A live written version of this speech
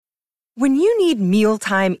When you need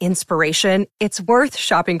mealtime inspiration, it's worth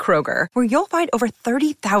shopping Kroger, where you'll find over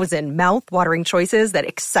 30,000 mouth-watering choices that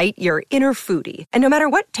excite your inner foodie. And no matter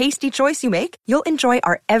what tasty choice you make, you'll enjoy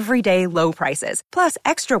our everyday low prices, plus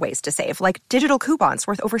extra ways to save, like digital coupons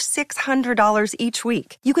worth over $600 each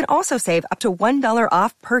week. You can also save up to $1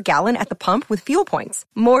 off per gallon at the pump with fuel points.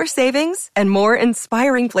 More savings and more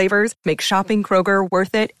inspiring flavors make shopping Kroger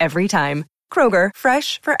worth it every time. Kroger,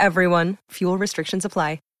 fresh for everyone. Fuel restrictions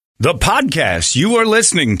apply. The podcast you are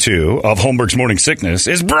listening to of Holmberg's Morning Sickness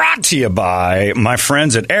is brought to you by my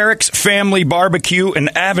friends at Eric's Family Barbecue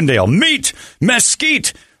in Avondale. Meet,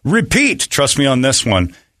 mesquite, repeat. Trust me on this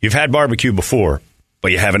one. You've had barbecue before,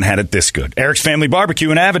 but you haven't had it this good. Eric's Family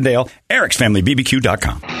Barbecue in Avondale,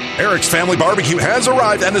 ericsfamilybbq.com. Eric's Family Barbecue has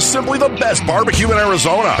arrived and is simply the best barbecue in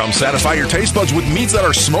Arizona. Come satisfy your taste buds with meats that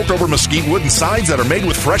are smoked over mesquite wood and sides that are made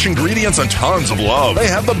with fresh ingredients and tons of love. They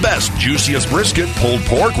have the best, juiciest brisket, pulled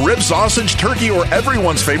pork, rib sausage, turkey, or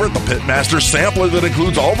everyone's favorite, the Pitmaster sampler that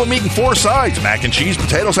includes all the meat in 4 sides, mac and cheese,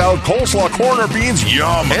 potato salad, coleslaw, corn, or beans,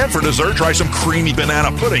 yum. And for dessert, try some creamy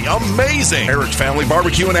banana pudding, amazing. Eric's Family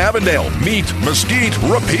Barbecue in Avondale. Meat, mesquite,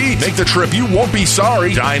 repeat. Make the trip, you won't be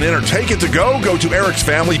sorry. Dine in or take it to go. Go to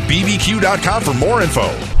ericsfamilybbq.com for more info.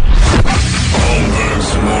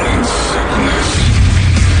 Holmberg's Morning Sickness.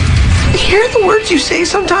 You hear the words you say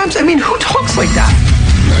sometimes? I mean, who talks like that?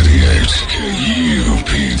 98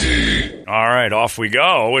 KUPD. All right, off we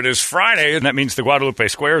go. It is Friday, and that means the Guadalupe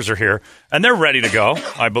Squares are here, and they're ready to go,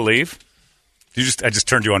 I believe. I just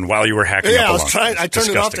turned you on while you were hacking up along. I turned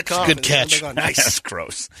it off to cough. Good catch. Nice. That's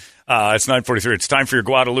gross. It's 9:43. It's time for your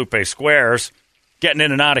Guadalupe Squares. Getting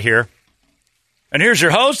in and out of here. And here's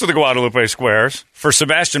your host of the Guadalupe Squares for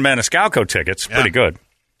Sebastian Maniscalco tickets. Yeah. Pretty good.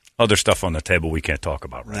 Other stuff on the table we can't talk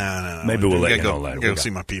about right No. Maybe we'll let you know later. Go see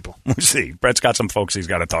my people. We'll see. Brett's got some folks he's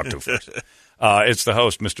got to talk to first. It's the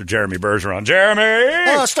host, Mr. Jeremy Bergeron.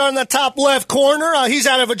 Jeremy! Starting the top left corner. He's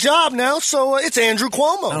out of a job now, so it's Andrew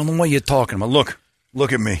Cuomo. I don't know what you're talking about. Look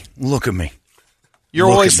at me. Look at me. You're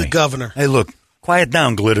Look always at the me. governor. Hey, look. Quiet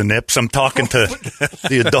down, glitter nips. I'm talking to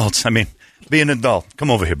the adults. I mean, be an adult. Come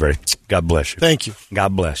over here, Brady. God bless you. Thank you.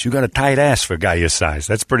 God bless. You got a tight ass for a guy your size.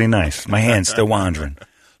 That's pretty nice. My hand's still wandering.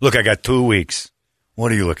 Look, I got 2 weeks.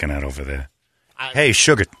 What are you looking at over there? Hey,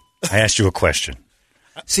 Sugar, I asked you a question.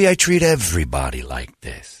 See, I treat everybody like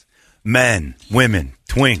this. Men, women,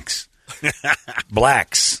 twinks,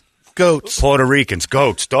 blacks, Goats. Puerto Ricans,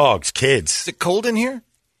 goats, dogs, kids. Is it cold in here?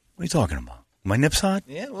 What are you talking about? My nips hot?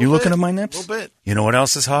 Yeah, a little You looking bit. at my nips? A little bit. You know what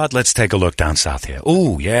else is hot? Let's take a look down south here.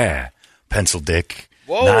 Ooh, yeah. Pencil Dick.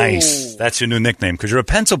 Whoa. Nice. That's your new nickname because you're a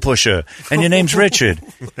pencil pusher and your name's Richard.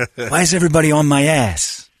 Why is everybody on my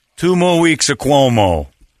ass? 2 more weeks of Cuomo.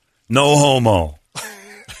 No homo.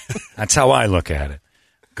 That's how I look at it.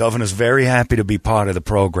 Governor's very happy to be part of the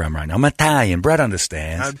program right now. I'm Italian. Brett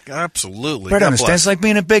understands. Absolutely. Brett God understands. bless. It's like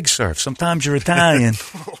being a Big Surf. Sometimes you're Italian.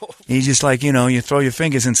 You just like, you throw your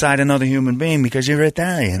fingers inside another human being because you're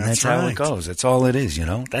Italian. That's how it right. goes. That's all it is,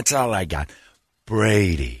 That's all I got.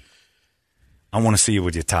 Brady, I want to see you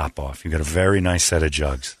with your top off. You got a very nice set of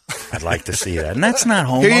jugs. I'd like to see that. And that's not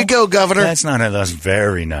homo. Here you go, Governor. That's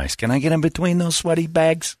very nice. Can I get in between those sweaty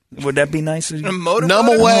bags? Would that be nice? Numb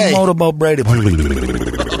away. Motorboat Brady.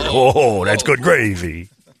 Oh, that's good gravy.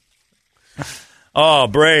 Oh,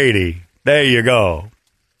 Brady. There you go.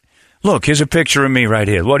 Look, here's a picture of me right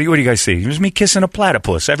here. What do you guys see? Here's me kissing a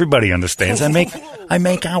platypus. Everybody understands. I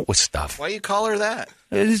make out with stuff. Why you call her that?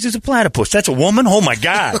 It's just a platypus. That's a woman? Oh, my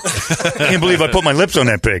God. I can't believe I put my lips on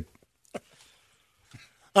that pig.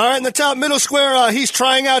 All right, in the top middle square, he's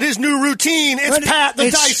trying out his new routine. It's Pat, the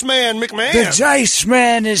Dice Man McMahon. The Dice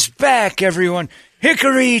Man is back, everyone.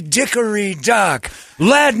 Hickory dickory dock.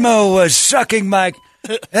 Ladmo was sucking my...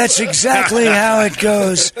 That's exactly how it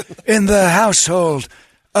goes in the household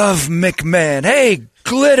of McMahon. Hey,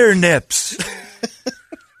 glitter nips.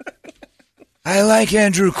 I like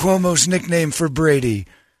Andrew Cuomo's nickname for Brady.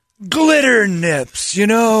 Glitter nips,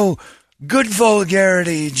 good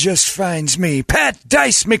vulgarity just finds me. Pat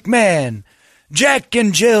Dice McMahon. Jack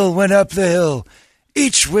and Jill went up the hill,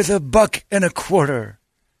 each with $1.25.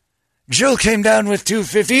 Jill came down with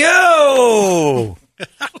 $2.50. Oh!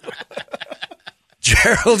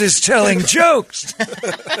 Gerald is telling jokes.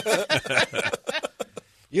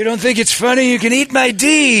 You don't think it's funny? You can eat my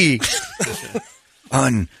D.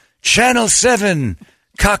 On Channel 7,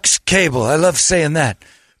 Cox Cable. I love saying that.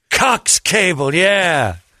 Cox Cable,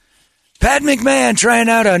 yeah. Pat McMahon trying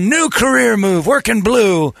out a new career move, working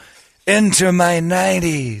blue into my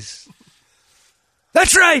 90s.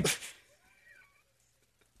 That's right.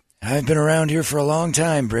 I've been around here for a long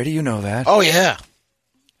time, Brady. You know that. Oh, yeah.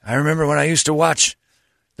 I remember when I used to watch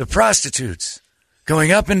the prostitutes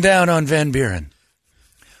going up and down on Van Buren.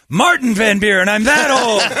 Martin Van Buren, I'm that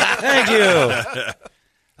old. Thank you.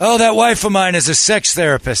 Oh, that wife of mine is a sex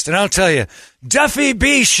therapist, and I'll tell you, Duffy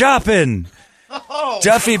be shopping.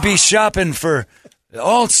 Duffy be shopping for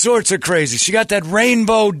all sorts of crazy. She got that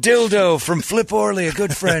rainbow dildo from Flip Orley, a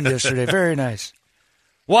good friend, yesterday. Very nice.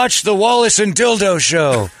 Watch the Wallace and Dildo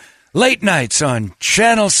Show. Late nights on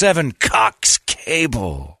Channel 7 Cox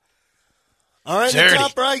Cable. All right, in the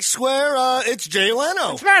top right square, it's Jay Leno.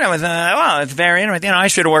 What's the matter with, it's very interesting. You know, I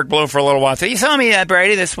should have worked blue for a little while. So you saw me,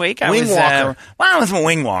 Brady, this week. I was a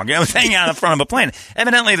wing walker. I was hanging out in front of a plane.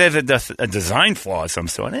 Evidently, there's a design flaw of some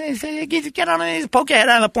sort. You get on it, poke your head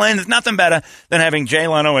out of the plane. There's nothing better than having Jay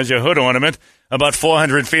Leno as your hood ornament about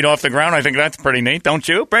 400 feet off the ground. I think that's pretty neat, don't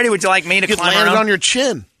you? Brady, would you like me to climb around? Land it on your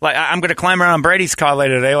chin. Like I'm going to climb around Brady's car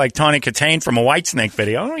later today, like Tawny Katane from a Whitesnake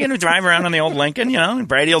video. We're going to drive around on the old Lincoln, and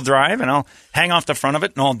Brady will drive, and I'll hang off the front of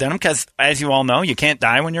it in all denim because, as you all know, you can't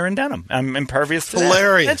die when you're in denim. I'm impervious to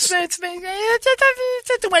Hilarious. that. It's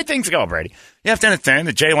the way things go, Brady. You have to understand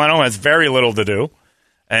that Jay Leno has very little to do,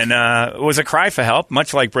 and it was a cry for help,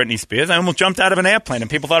 much like Britney Spears. I almost jumped out of an airplane, and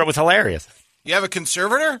people thought it was hilarious. You have a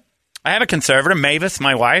conservator? I have a conservator, Mavis,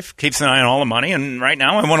 my wife, keeps an eye on all the money, and right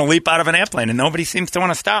now I want to leap out of an airplane, and nobody seems to want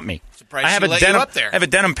to stop me. Surprised she let you up there. I have a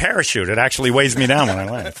denim parachute. It actually weighs me down when I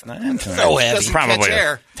land. It's so heavy. It's probably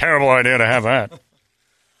a terrible idea to have that.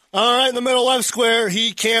 All right, in the middle left square,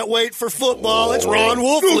 he can't wait for football. It's Ron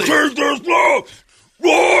Wolfley. Look,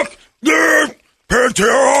 there's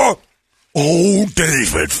Pantera. Oh,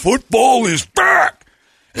 David, football is back.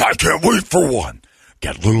 I can't wait for one.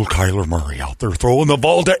 Get little Kyler Murray out there throwing the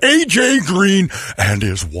ball to A.J. Green and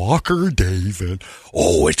his Walker David.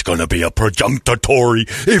 Oh, it's going to be a prejumptory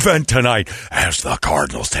event tonight as the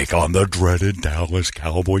Cardinals take on the dreaded Dallas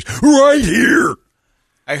Cowboys right here.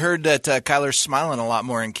 I heard that Kyler's smiling a lot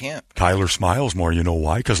more in camp. Kyler smiles more. You know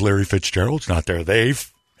why? Because Larry Fitzgerald's not there. They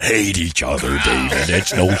hate each other, David.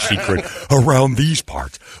 It's no secret around these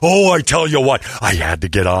parts. Oh, I tell you what, I had to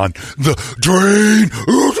get on the drain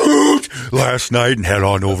last night and head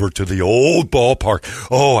on over to the old ballpark.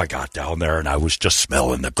 Oh, I got down there and I was just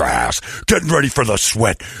smelling the grass, getting ready for the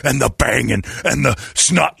sweat and the banging and the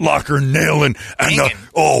snot locker nailing and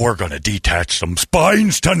we're going to detach some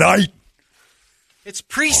spines tonight. It's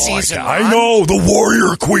preseason. I know. The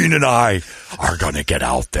Warrior Queen and I are going to get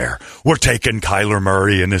out there. We're taking Kyler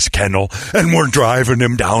Murray in his kennel, and we're driving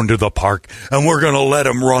him down to the park, and we're going to let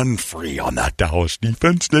him run free on that Dallas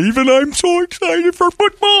defense, Dave, and I'm so excited for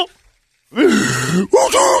football.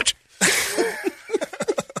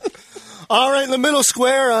 All right, in the middle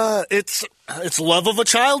square, it's love of a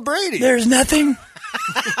child, Brady. There's nothing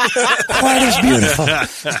quite as beautiful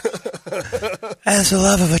as the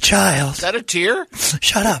love of a child. Is that a tear?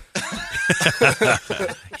 Shut up.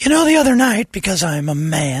 The other night, because I'm a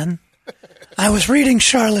man, I was reading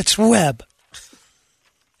Charlotte's Web,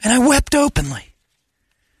 and I wept openly.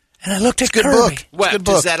 And I looked at Kirby. Wept.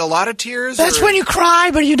 Is that a lot of tears? That's when you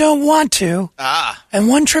cry, but you don't want to. And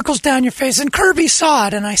one trickles down your face, and Kirby saw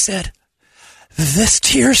it, and I said, "This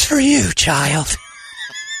tear's for you, child."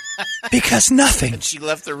 Because nothing and she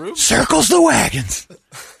left the room. Circles the wagons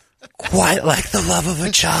quite like the love of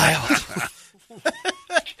a child.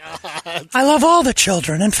 I love all the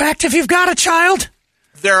children. In fact, if you've got a child,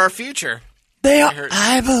 they're our future. They are.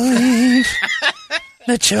 I believe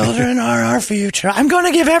the children are our future. I'm going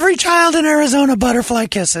to give every child in Arizona butterfly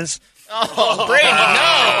kisses. Oh, Brady,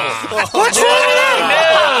 no! What's wrong with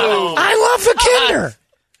that? No! I love the kinder.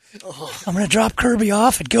 I'm going to drop Kirby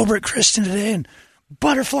off at Gilbert Christian today and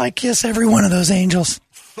butterfly kiss every one of those angels.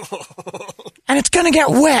 And it's going to get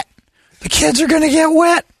wet. The kids are going to get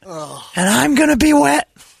wet. And I'm going to be wet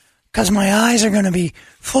because my eyes are going to be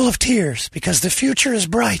full of tears because the future is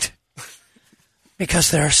bright.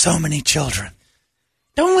 Because there are so many children.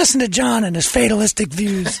 Don't listen to John and his fatalistic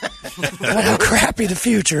views about how crappy the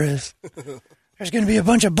future is. There's going to be a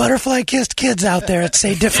bunch of butterfly-kissed kids out there that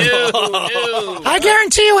say different. I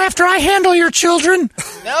guarantee you after I handle your children.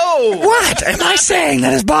 No. What am I saying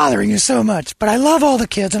that is bothering you so much? But I love all the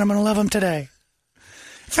kids, and I'm going to love them today.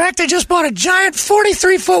 In fact, I just bought a giant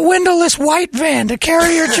 43-foot windowless white van to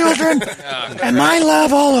carry your children. And my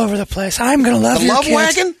love all over the place. I'm going to love your kids. The love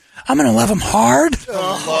wagon? I'm going to love them hard, and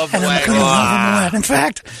I'm going to love them wet. In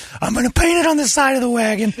fact, I'm going to paint it on the side of the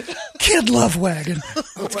wagon, Kid Love Wagon.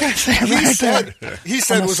 He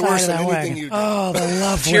said it was worse than anything you did. Oh, the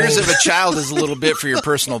love Tears wagon. of a child is a little bit for your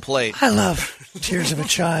personal plate. I love tears of a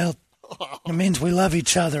child. It means we love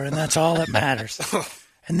each other, and that's all that matters.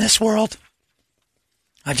 In this world,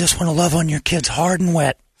 I just want to love on your kids hard and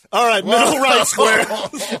wet. All right, middle right square.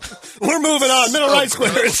 We're moving on. Middle right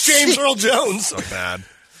square. It's James Earl Jones. So bad.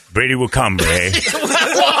 Brady will come, Ray.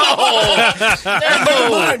 Never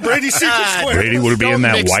mind. Brady's secret square. Brady will be in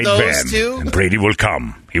that white van, and Brady will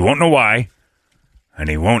come. He won't know why, and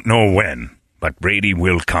he won't know when, but Brady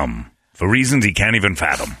will come for reasons he can't even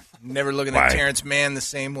fathom. Never looking at Terrence Mann the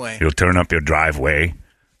same way. He'll turn up your driveway,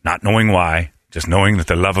 not knowing why, just knowing that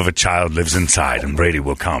the love of a child lives inside, and Brady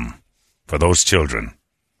will come for those children.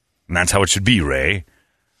 And that's how it should be, Ray.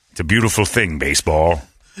 It's a beautiful thing, baseball.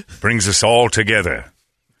 Brings us all together.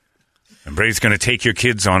 And Brady's going to take your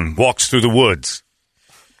kids on walks through the woods,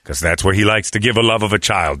 because that's where he likes to give a love of a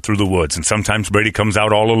child, through the woods. And sometimes Brady comes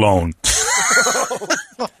out all alone.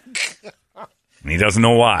 And he doesn't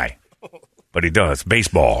know why, but he does.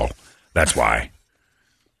 Baseball, that's why.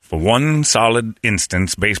 For one solid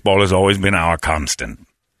instance, baseball has always been our constant.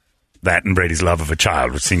 That and Brady's love of a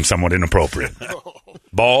child, which seems somewhat inappropriate.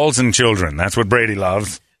 Balls and children, that's what Brady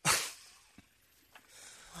loves.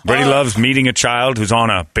 Brady loves meeting a child who's on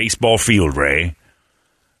a baseball field, Ray.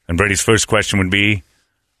 And Brady's first question would be,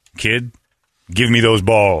 kid, give me those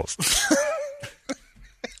balls.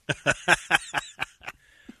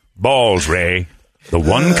 Balls, Ray. The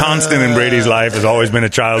one constant in Brady's life has always been a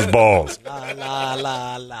child's balls.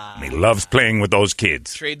 And he loves playing with those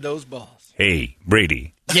kids. Trade those balls. Hey,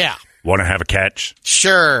 Brady. Yeah. Want to have a catch?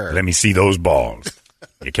 Sure. Let me see those balls.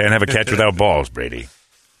 You can't have a catch without balls, Brady.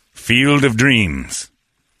 Field of Dreams.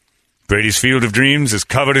 Brady's Field of Dreams is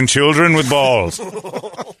covered in children with balls.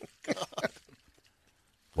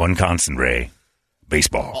 One constant, Ray.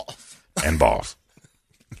 Baseball. And balls.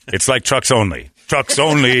 It's like trucks only. Trucks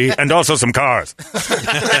only, and also some cars.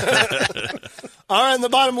 All right, in the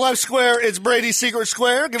bottom left square, it's Brady's secret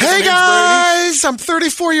square. Give us Hey some guys, I'm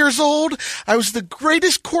 34 years old. I was the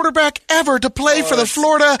greatest quarterback ever to play for the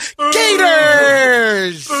Florida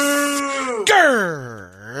Gators.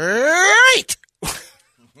 Great.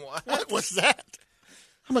 What was that?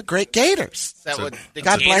 I'm a great Gators. Is that what the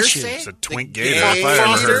God Gators bless you. say? It's a twink The gator. Gators. If I ever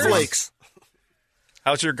Frosted heard one. Flakes.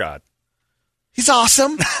 How's your God? He's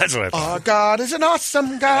awesome. That's what I thought. Our God is an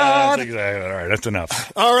awesome God. That's exactly. All right, that's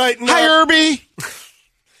enough. All right. Hi, Herbie.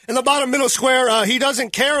 In the bottom middle square, he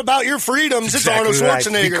doesn't care about your freedoms. It's Arnold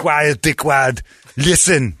Schwarzenegger. Be quiet, dickwad.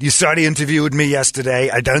 Listen, you saw the interview with me yesterday.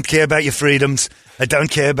 I don't care about your freedoms. I don't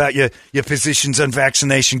care about your positions on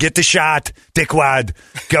vaccination. Get the shot, dickwad.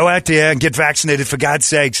 Go out there and get vaccinated, for God's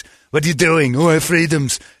sakes. What are you doing? Oh, I have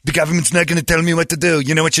freedoms. The government's not going to tell me what to do.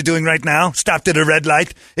 You know what you're doing right now? Stopped at a red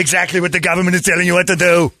light. Exactly what the government is telling you what to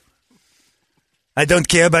do. I don't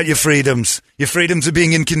care about your freedoms. Your freedoms are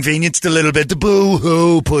being inconvenienced a little bit.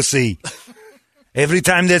 Boo-hoo, pussy. Every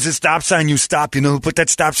time there's a stop sign, you stop. You know who put that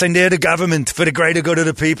stop sign there? The government, for the greater good of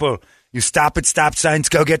the people. You stop at stop signs,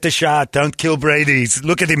 go get the shot. Don't kill Brady.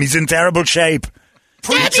 Look at him. He's in terrible shape.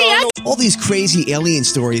 All these crazy alien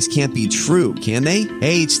stories can't be true, can they?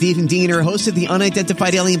 Hey, it's Stephen Diener, host of the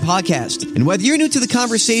Unidentified Alien Podcast. And whether you're new to the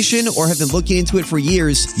conversation or have been looking into it for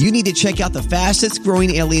years, you need to check out the fastest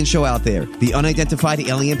growing alien show out there, the Unidentified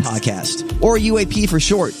Alien Podcast, or UAP for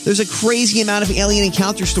short. There's a crazy amount of alien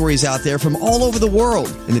encounter stories out there from all over the world.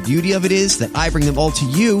 And the beauty of it is that I bring them all to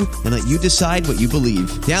you and let you decide what you believe.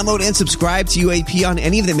 Download and subscribe to UAP on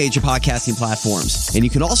any of the major podcasting platforms. And you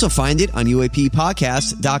can also find it on UAPpodcast.com.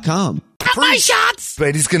 My shots.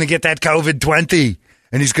 Brady's going to get that COVID-20,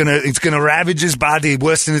 and it's going to ravage his body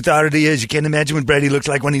worse than it already is. You can't imagine what Brady looks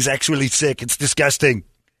like when he's actually sick. It's disgusting.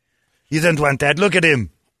 You don't want that. Look at him.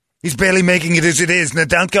 He's barely making it as it is. Now,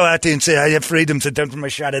 don't go out there and say, I have freedoms. I don't want my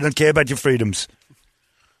shot. I don't care about your freedoms.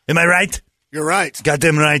 Am I right? You're right.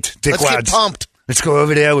 Goddamn right. Let's get pumped. Let's go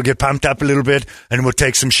over there. We'll get pumped up a little bit, and we'll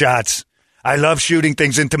take some shots. I love shooting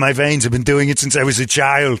things into my veins. I've been doing it since I was a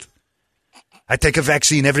child. I take a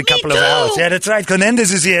vaccine every couple of hours. Yeah, that's right.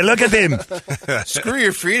 Conendez is here. Look at him. Screw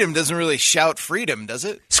your freedom doesn't really shout freedom, does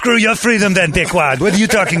it? Screw your freedom then, dickwad. What are you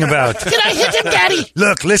talking about? Can I hit him, Daddy?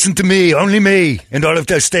 Look, listen to me. Only me and all of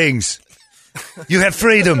those things. You have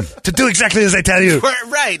freedom to do exactly as I tell you.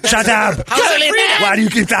 Right. Shut up. How's that freedom? Why do you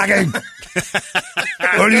keep talking?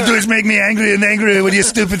 All you do is make me angry and angrier with your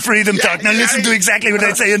stupid freedom talk. Now listen to exactly what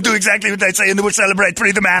I say and do exactly what I say, and then we'll celebrate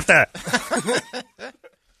freedom after.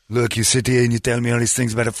 Look, you sit here and you tell me all these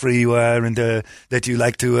things about how free you are and that you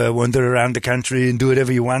like to wander around the country and do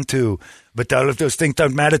whatever you want to. But all of those things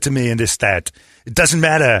don't matter to me in this stat. It doesn't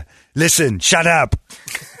matter. Listen, shut up.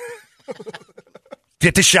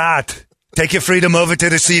 Get the shot. Take your freedom over to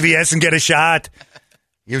the CVS and get a shot.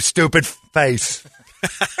 You stupid face.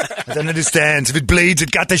 I don't understand. If it bleeds,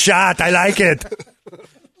 it got the shot. I like it.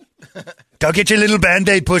 Go get your little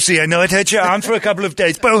Band-Aid, pussy. I know it hurt your arm for a couple of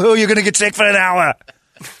days. Boo-hoo, you're going to get sick for an hour.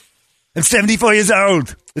 I'm 74 years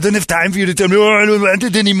old. I don't have time for you to tell me, oh, I don't want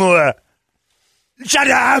it anymore. Shut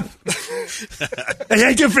up! I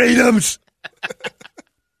hate your freedoms.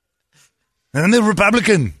 I'm a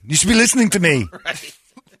Republican. You should be listening to me. Right.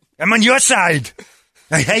 I'm on your side.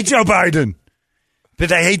 I hate Joe Biden.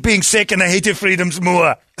 But I hate being sick and I hate your freedoms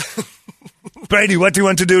more. Brady, what do you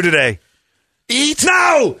want to do today? Eat?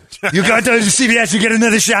 No! You go to CVS, you get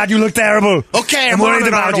another shot, you look terrible. Okay, I'm worried on it,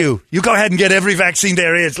 about Arnold. you. You go ahead and get every vaccine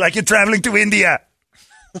there is, like you're traveling to India.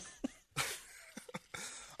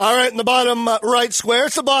 All right, in the bottom right square,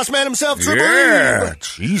 it's the boss man himself, Triple Yeah, E.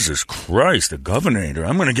 Jesus Christ, the governor.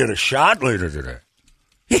 I'm going to get a shot later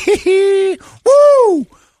today. Woo!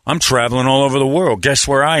 I'm traveling all over the world. Guess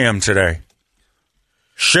where I am today?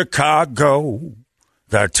 Chicago,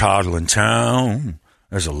 that toddling town.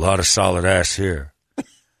 There's a lot of solid ass here.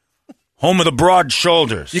 Home of the broad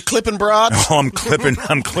shoulders. You clipping broads? Oh, I'm clipping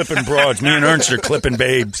broads. Me and Ernst are clipping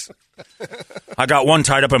babes. I got one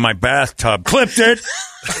tied up in my bathtub. Clipped it.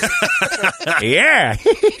 Yeah.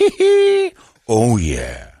 Oh,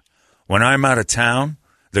 yeah. When I'm out of town,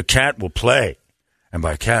 the cat will play. And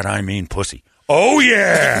by cat, I mean pussy. Oh,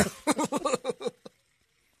 yeah.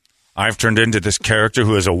 I've turned into this character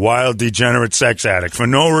who is a wild, degenerate sex addict for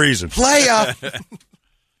no reason. Playa.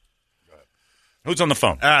 Who's on the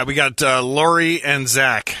phone? We got Lori and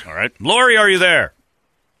Zach. All right. Lori, are you there?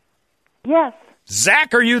 Yes.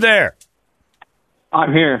 Zach, are you there?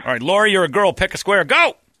 I'm here. All right, Lori, you're a girl. Pick a square.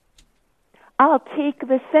 Go. I'll take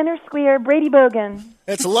the center square, Brady Bogan.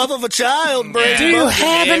 It's love of a child, Brady. Do you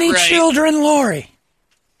have any children, Lori?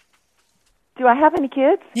 Do I have any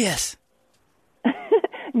kids? Yes.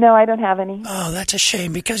 No, I don't have any. Oh, that's a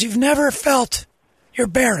shame because you've never felt... You're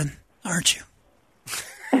barren, aren't you?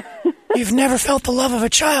 You've never felt the love of a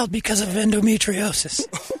child because of endometriosis.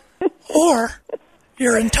 Or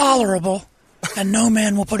you're intolerable and no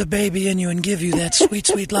man will put a baby in you and give you that sweet,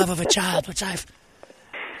 sweet love of a child, which I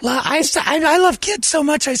love kids so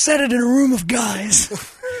much I said it in a room of guys.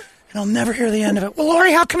 And I'll never hear the end of it. Well,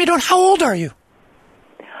 Lori, how come you don't... How old are you?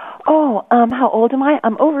 Oh, how old am I?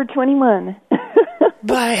 I'm over 21.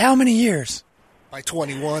 By how many years? By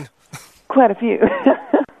 21. Quite a few.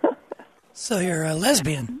 So you're a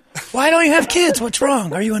lesbian. Why don't you have kids? What's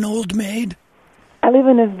wrong? Are you an old maid? I live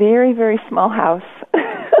in a very, very small house.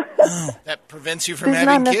 That prevents you from There's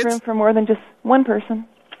having not enough kids? room for more than just one person.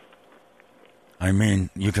 I mean,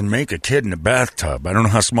 you can make a kid in a bathtub. I don't know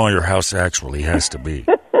how small your house actually has to be.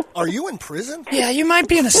 Are you in prison? Yeah, you might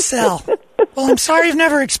be in a cell. Well, I'm sorry you've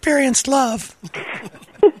never experienced love.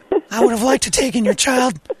 I would have liked to take in your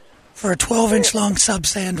child for a 12-inch long sub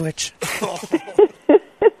sandwich.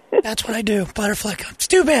 That's what I do, butterfly cup. It's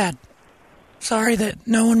too bad. Sorry that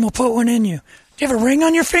no one will put one in you. Do you have a ring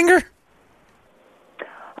on your finger?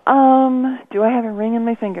 Do I have a ring in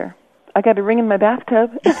my finger? I got a ring in my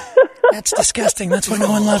bathtub. That's disgusting. That's why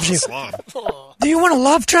no one loves you. Do you want a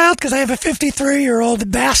love child? Because I have a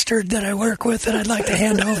 53-year-old bastard that I work with that I'd like to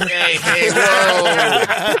hand over. Hey,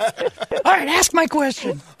 whoa. All right, ask my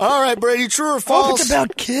question. All right, Brady, true or Oh, false? it's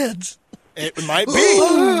about kids. It might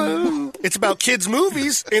be. It's about kids'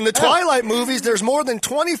 movies. In the Twilight movies, there's more than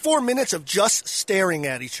 24 minutes of just staring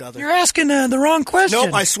at each other. You're asking the wrong question.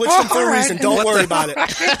 Nope, I switched them for a reason. Don't worry about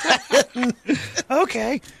it.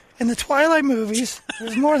 Okay. In the Twilight movies,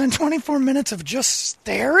 there's more than 24 minutes of just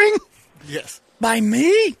staring? Yes. By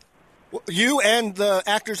me? You and the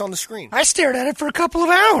actors on the screen. I stared at it for a couple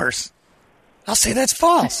of hours. I'll say that's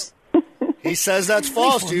false. He says that's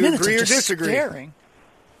false. Do you 24 minutes agree of or just disagree? Staring.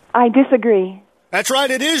 I disagree. That's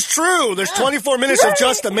right, it is true. There's 24 minutes of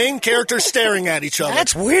just the main characters staring at each other.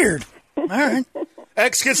 That's weird. All right.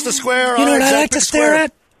 X gets the square. You know All what right, I Zach like to picks stare square.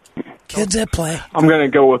 at? Kids that play. I'm going to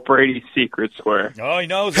go with Brady's secret square. Oh, he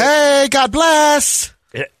knows Hey, God bless.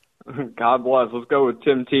 God bless. Let's go with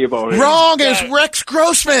Tim Tebow. Here. Wrong is Rex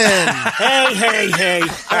Grossman. Hey.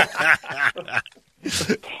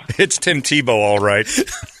 It's Tim Tebow, all right.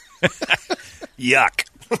 Yuck.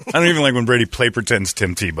 I don't even like when Brady play pretends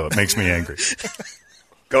Tim Tebow. It makes me angry.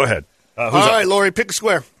 Go ahead. All right, Lori, pick a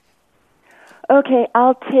square. Okay,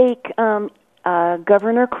 I'll take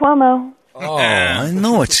Governor Cuomo. Oh, I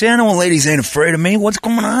know it. See, animal ladies ain't afraid of me. What's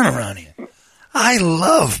going on around here? I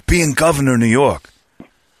love being governor of New York.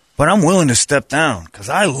 But I'm willing to step down because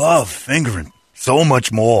I love fingering so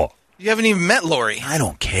much more. You haven't even met Lori. I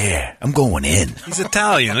don't care. I'm going in. He's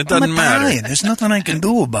Italian. It I'm doesn't matter. Italian. There's nothing I can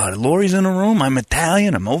do about it. Lori's in the room. I'm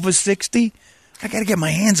Italian. I'm over 60. I got to get my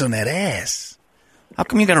hands on that ass. How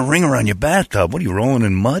come you got a ring around your bathtub? What are you, rolling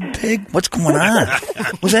in mud, pig? What's going on?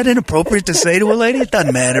 Was that inappropriate to say to a lady? It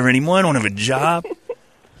doesn't matter anymore. I don't have a job.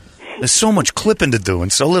 There's so much clipping to do in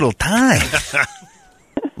so little time.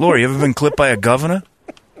 Lori, you ever been clipped by a governor?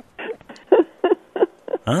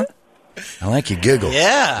 Huh? I like your giggle.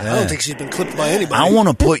 Yeah. I don't think she's been clipped by anybody. I want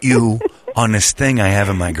to put you on this thing I have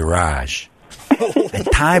in my garage. I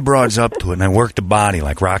tie broads up to it, and I work the body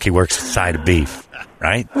like Rocky works the side of beef,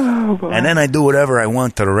 right? Oh, boy. And then I do whatever I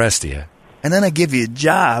want to the rest of you. And then I give you a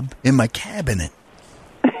job in my cabinet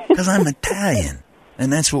because I'm Italian.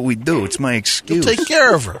 And that's what we do. It's my excuse. You take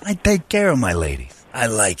care of her. I take care of my ladies. I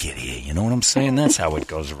like it here. You know what I'm saying? That's how it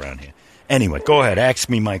goes around here. Anyway, go ahead. Ask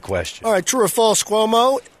me my question. All right, true or false,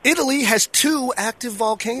 Cuomo? Italy has 2 active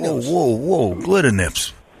volcanoes. Whoa. Glitter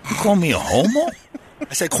nips. You call me a homo?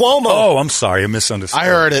 I said Cuomo. Oh, I'm sorry. I misunderstood. I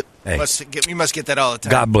heard it. Hey. We must get that all the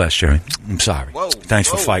time. God bless, Jerry. I'm sorry. Whoa, Thanks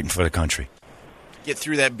for fighting for the country. Get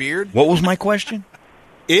through that beard. What was my question?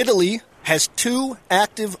 Italy has 2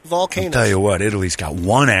 active volcanoes. I'll tell you what, Italy's got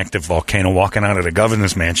 1 active volcano walking out of the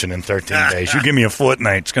governor's mansion in 13 days. You give me a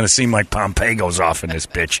fortnight, it's going to seem like Pompeii goes off in this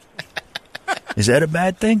bitch. Is that a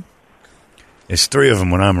bad thing? There's 3 of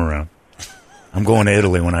them when I'm around. I'm going to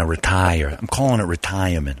Italy when I retire. I'm calling it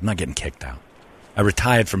retirement. I'm not getting kicked out. I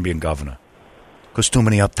retired from being governor because too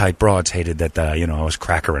many uptight broads hated that, I was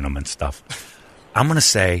crackering them and stuff. I'm going to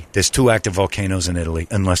say there's 2 active volcanoes in Italy,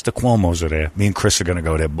 unless the Cuomos are there. Me and Chris are going to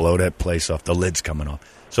go there, blow that place off. The lid's coming off.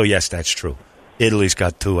 So, yes, that's true. Italy's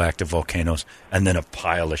got 2 active volcanoes and then a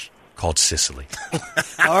pile of called Sicily.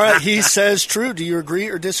 All right, he says true. Do you agree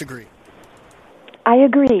or disagree? I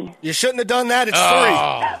agree. You shouldn't have done that. It's 3.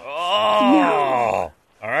 No.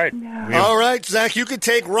 All right. No. All right, Zach, you could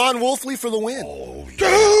take Ron Wolfley for the win. Oh,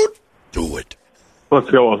 dude. Do it. Let's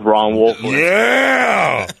go with Ron Wolfley.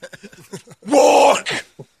 Yeah. Walk.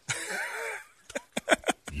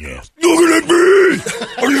 Yeah. Looking at me.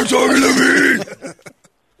 Are you talking to me?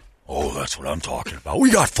 Oh, that's what I'm talking about. We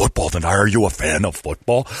got football tonight. Are you a fan of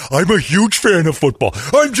football? I'm a huge fan of football.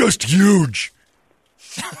 I'm just huge.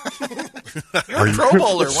 You're a Pro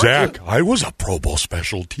Bowler, weren't Zach, you? I was a Pro Bowl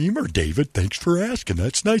special teamer, David. Thanks for asking.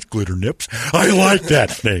 That's nice, Glitter Nips. I like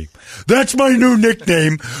that name. That's my new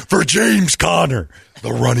nickname for James Conner,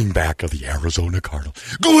 the running back of the Arizona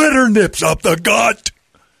Cardinals. Glitter Nips up the gut.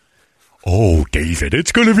 Oh, David,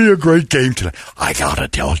 it's going to be a great game tonight. I got to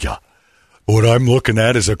tell you, what I'm looking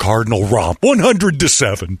at is a Cardinal romp,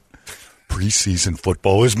 100-7. Preseason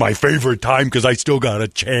football is my favorite time because I still got a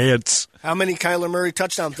chance. How many Kyler Murray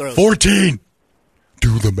touchdown throws? 14.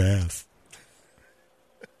 Do the math.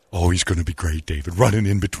 Oh, he's going to be great, David. Running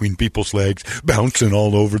in between people's legs, bouncing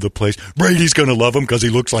all over the place. Brady's going to love him because he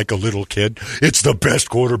looks like a little kid. It's the best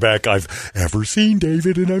quarterback I've ever seen,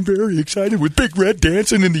 David, and I'm very excited with Big Red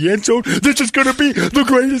dancing in the end zone. This is going to be the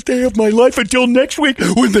greatest day of my life until next week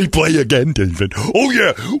when they play again, David. Oh,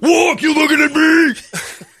 yeah. Walk, you looking at me?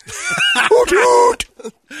 Oh, dude.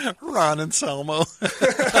 Ron and Selmo.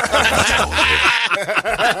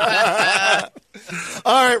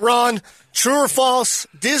 All right, Ron. True or false?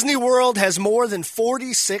 Disney World has more than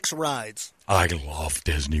 46 rides. I love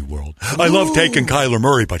Disney World. I love taking Kyler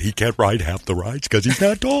Murray, but he can't ride half the rides because he's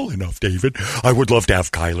not tall enough, David. I would love to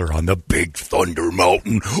have Kyler on the Big Thunder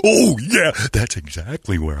Mountain. Oh, yeah, that's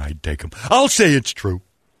exactly where I'd take him. I'll say it's true.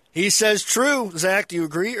 He says true. Zach, do you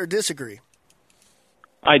agree or disagree?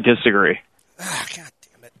 I disagree. Ah, God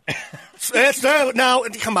damn it. That's no,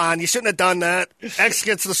 come on. You shouldn't have done that. X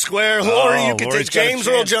gets the square. Lori, you can Lori's take got a James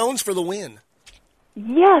Earl chance. Jones for the win.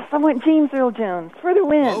 Yes, I want James Earl Jones for the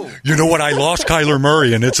win. Whoa. You know what? I lost Kyler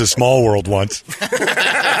Murray, and It's a Small World once.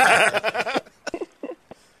 That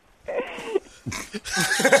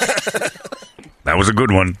was a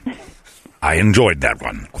good one. I enjoyed that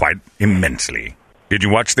one quite immensely. Did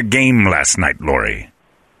you watch the game last night, Lori?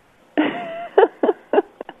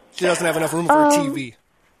 She doesn't have enough room for a TV.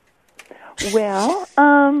 Well,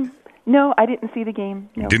 no, I didn't see the game.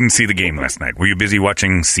 No. Didn't see the game last night. Were you busy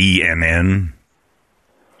watching CNN?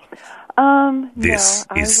 This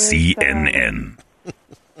no, is CNN.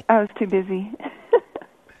 I was too busy.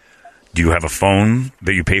 Do you have a phone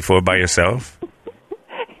that you pay for by yourself?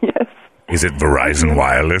 Yes. Is it Verizon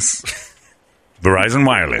Wireless? Verizon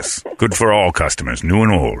Wireless. Good for all customers, new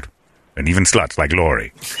and old. And even sluts like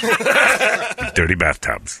Lori. With dirty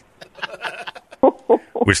bathtubs.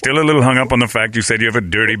 We're still a little hung up on the fact you said you have a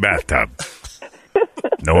dirty bathtub.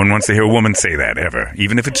 No one wants to hear a woman say that, ever,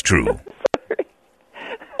 even if it's true.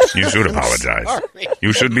 You should apologize.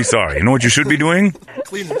 You should be sorry. You know what you should be doing?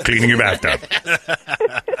 Cleaning your bathtub.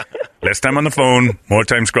 Less time on the phone, more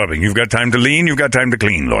time scrubbing. You've got time to lean, you've got time to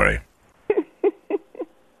clean, Lori.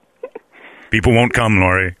 People won't come,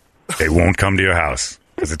 Lori. They won't come to your house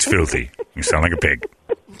because it's filthy. You sound like a pig.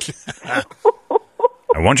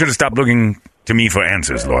 I want you to stop looking to me for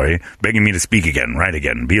answers, Lori, begging me to speak again, write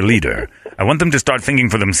again, be a leader. I want them to start thinking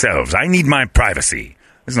for themselves. I need my privacy.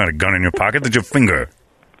 There's not a gun in your pocket. That's your finger.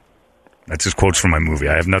 That's just quotes from my movie.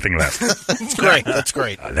 I have nothing left. That's great. That's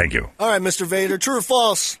great. Thank you. All right, Mr. Vader. True or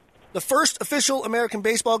false? The first official American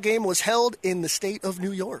baseball game was held in the state of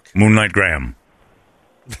New York. Moonlight Graham.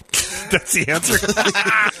 That's the answer?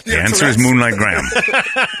 The answer is Moonlight Graham.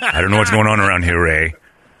 I don't know what's going on around here, Ray.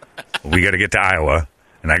 We got to get to Iowa,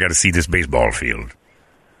 and I got to see this baseball field.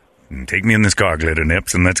 And take me in this car, Glitter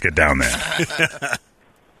Nips, and let's get down there.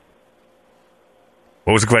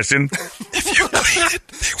 What was the question? If you clean it,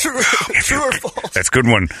 true or false? That's a good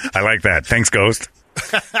one. I like that. Thanks, Ghost.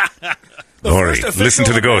 Lori, listen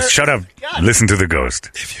to the ghost. Shut up. God. Listen to the ghost.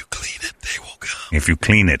 If you clean it, they will come. If you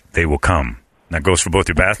clean it, they will come. That goes for both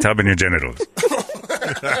your bathtub and your genitals.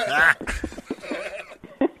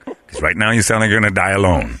 Because right now you sound like you're going to die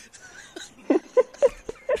alone.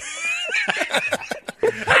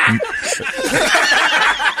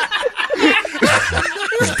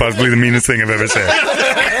 It's possibly the meanest thing I've ever said.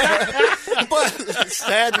 But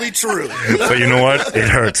sadly true. But you know what? It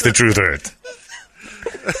hurts. The truth hurts.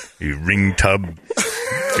 You ring tub,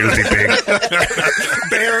 filthy pig.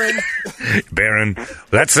 Baron.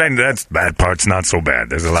 That's bad part's not so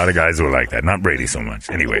bad. There's a lot of guys who are like that. Not Brady so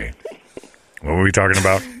much. Anyway, what were we talking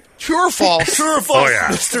about? True or false? True or false, Oh, yeah.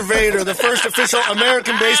 Mr. Vader. The first official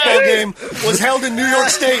American baseball game was held in New York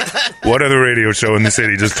State. What other radio show in the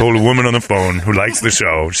city just told a woman on the phone who likes the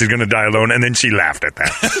show she's going to die alone, and then she laughed at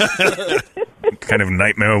that? What kind of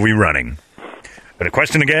nightmare are we running? But a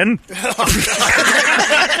question again?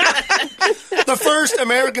 The first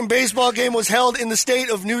American baseball game was held in the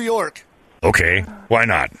state of New York. Okay, why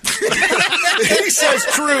not? He says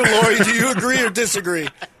true, Lori. Do you agree or disagree?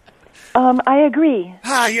 I agree.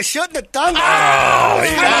 You shouldn't have done that.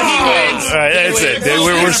 All right, that's it.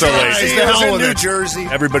 We're so lazy. He was in New Jersey.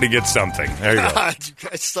 Everybody gets something. There you go. God, you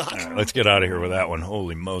guys suck. Right, let's get out of here with that one.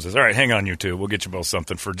 Holy Moses. All right, hang on, you two. We'll get you both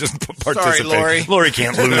something for just participating. Sorry, Lori. Lori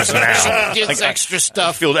can't lose now. Gets extra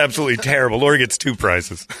stuff. I feel absolutely terrible. Lori gets 2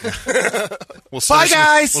 prizes. Bye,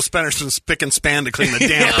 guys. We'll spend her some spick and span to clean the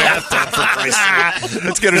damn bathtub for Christ's sake.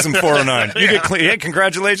 Let's get her some 409. You get clean. Hey,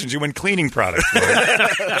 congratulations. You win cleaning products.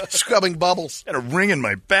 Scrubbing bubbles. Got a ring in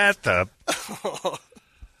my bathtub.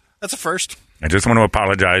 That's a first. I just want to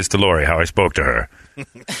apologize to Lori how I spoke to her.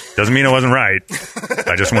 Doesn't mean I wasn't right.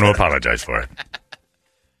 I just want to apologize for it.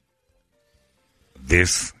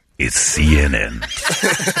 This is CNN.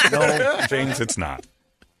 No, James, it's not.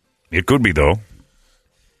 It could be, though.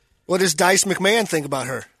 What does Dice McMahon think about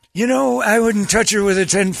her? You know, I wouldn't touch her with a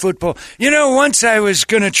 10-foot pole. You know, once I was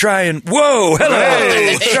going to try and... Whoa, hello.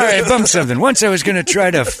 Hey. Sorry, I bumped something. Once I was going to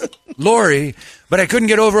try to Lori, but I couldn't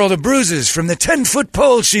get over all the bruises from the 10-foot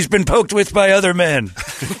pole she's been poked with by other men.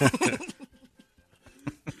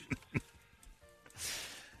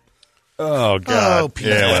 Oh, God. Oh,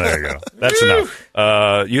 yeah, well, there you go. That's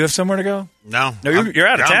enough. You have somewhere to go? No. You're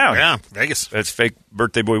out of town. Yeah, Vegas. It's fake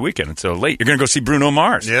birthday boy weekend. It's so late. You're going to go see Bruno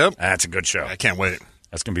Mars. Yep. That's a good show. I can't wait.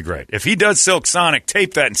 That's going to be great. If he does Silk Sonic,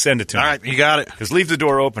 tape that and send it to me. All right, you got it. Because Leave the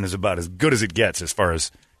Door Open is about as good as it gets as far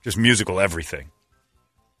as just musical everything.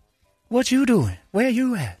 What you doing? Where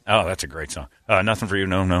you at? Oh, that's a great song. Nothing for you?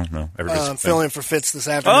 No. I'm filling in for Fitz this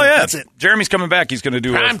afternoon. Oh, yeah. That's it. Jeremy's coming back. He's going to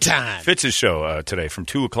do Prime time. Fitz's show today from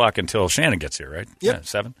 2 o'clock until Shannon gets here, right? Yep. Yeah,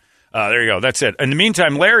 7. There you go. That's it. In the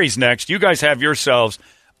meantime, Larry's next. You guys have yourselves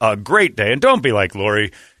a great day. And don't be like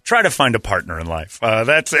Lori. Try to find a partner in life.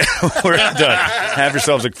 That's it. We're done. Have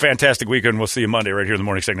yourselves a fantastic weekend. We'll see you Monday right here in the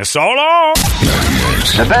Morning Sickness. So long!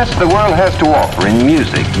 The best the world has to offer in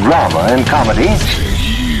music, drama, and comedy.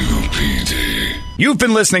 You've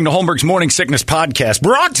been listening to Holmberg's Morning Sickness Podcast,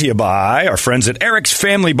 brought to you by our friends at Eric's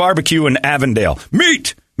Family Barbecue in Avondale.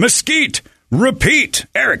 Meet, mesquite, repeat.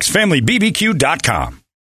 Eric'sFamilyBBQ.com.